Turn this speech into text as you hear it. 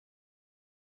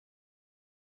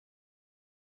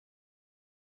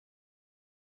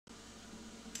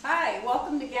Hi,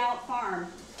 welcome to Gallant Farm.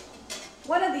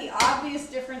 One of the obvious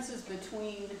differences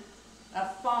between a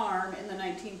farm in the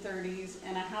 1930s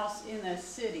and a house in a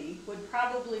city would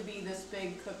probably be this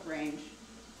big cook range.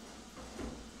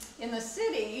 In the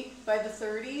city, by the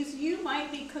 30s, you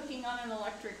might be cooking on an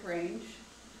electric range.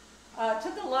 It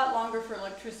took a lot longer for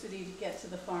electricity to get to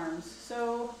the farms,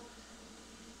 so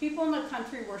people in the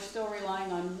country were still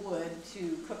relying on wood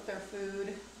to cook their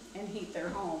food and heat their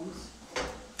homes.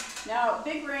 Now,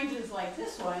 big ranges like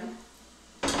this one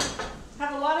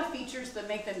have a lot of features that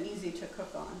make them easy to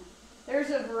cook on. There's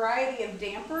a variety of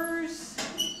dampers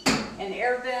and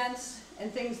air vents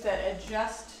and things that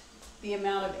adjust the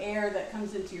amount of air that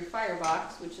comes into your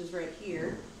firebox, which is right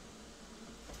here.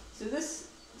 So this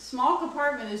small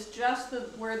compartment is just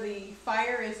where the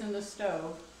fire is in the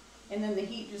stove, and then the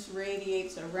heat just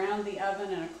radiates around the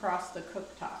oven and across the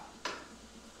cooktop.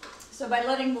 So by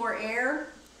letting more air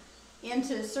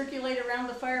circulate around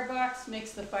the firebox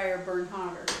makes the fire burn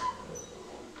hotter.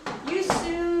 You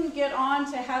soon get on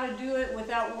to how to do it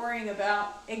without worrying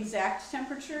about exact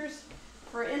temperatures.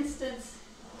 For instance,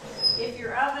 if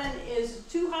your oven is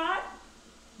too hot,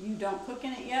 you don't cook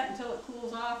in it yet until it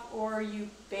cools off, or you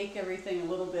bake everything a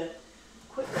little bit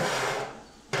quicker.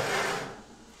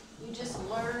 You just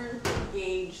learn to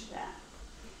gauge that.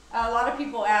 A lot of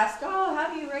people ask, oh,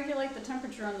 how do you regulate the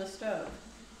temperature on the stove?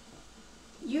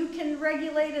 You can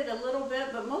regulate it a little bit,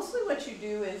 but mostly what you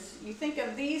do is you think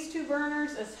of these two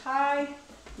burners as high,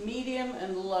 medium,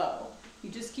 and low.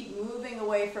 You just keep moving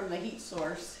away from the heat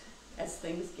source as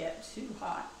things get too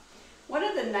hot. One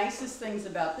of the nicest things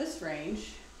about this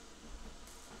range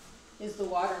is the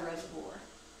water reservoir.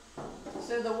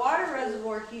 So the water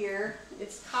reservoir here,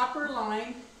 it's copper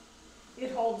lined.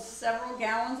 It holds several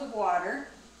gallons of water.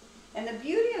 And the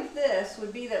beauty of this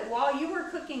would be that while you were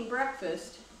cooking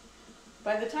breakfast,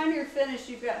 by the time you're finished,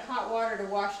 you've got hot water to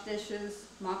wash dishes,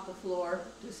 mop the floor,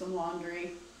 do some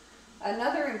laundry.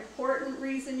 Another important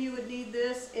reason you would need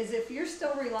this is if you're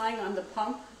still relying on the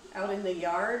pump out in the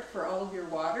yard for all of your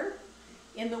water,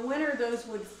 in the winter those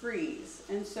would freeze.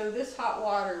 And so this hot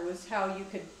water was how you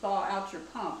could thaw out your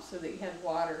pump so that you had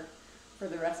water for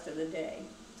the rest of the day.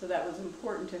 So that was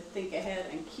important to think ahead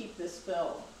and keep this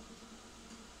filled.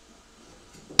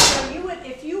 So you would,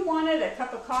 if you wanted a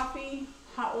cup of coffee,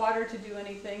 hot water to do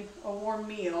anything, a warm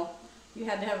meal, you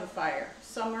had to have a fire,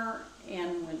 summer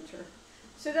and winter.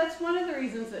 So that's one of the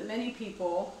reasons that many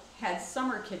people had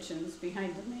summer kitchens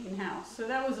behind the main house. So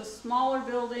that was a smaller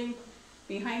building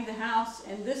behind the house,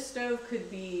 and this stove could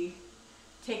be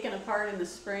taken apart in the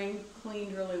spring,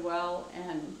 cleaned really well,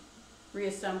 and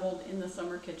reassembled in the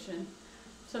summer kitchen.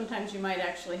 Sometimes you might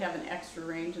actually have an extra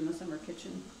range in the summer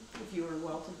kitchen if you were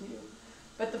well-to-do.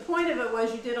 But the point of it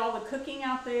was you did all the cooking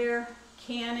out there,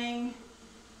 canning,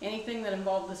 anything that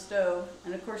involved the stove.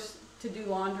 And of course, to do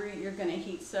laundry, you're going to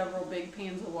heat several big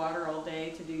pans of water all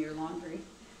day to do your laundry.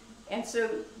 And so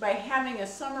by having a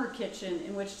summer kitchen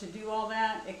in which to do all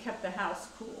that, it kept the house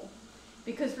cool.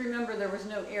 Because remember, there was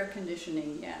no air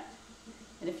conditioning yet.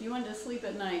 And if you wanted to sleep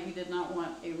at night, you did not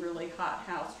want a really hot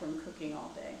house from cooking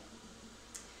all day.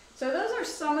 So those are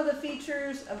some of the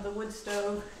features of the wood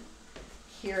stove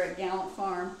here at Gallant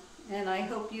Farm. And I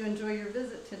hope you enjoy your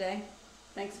visit today.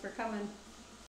 Thanks for coming.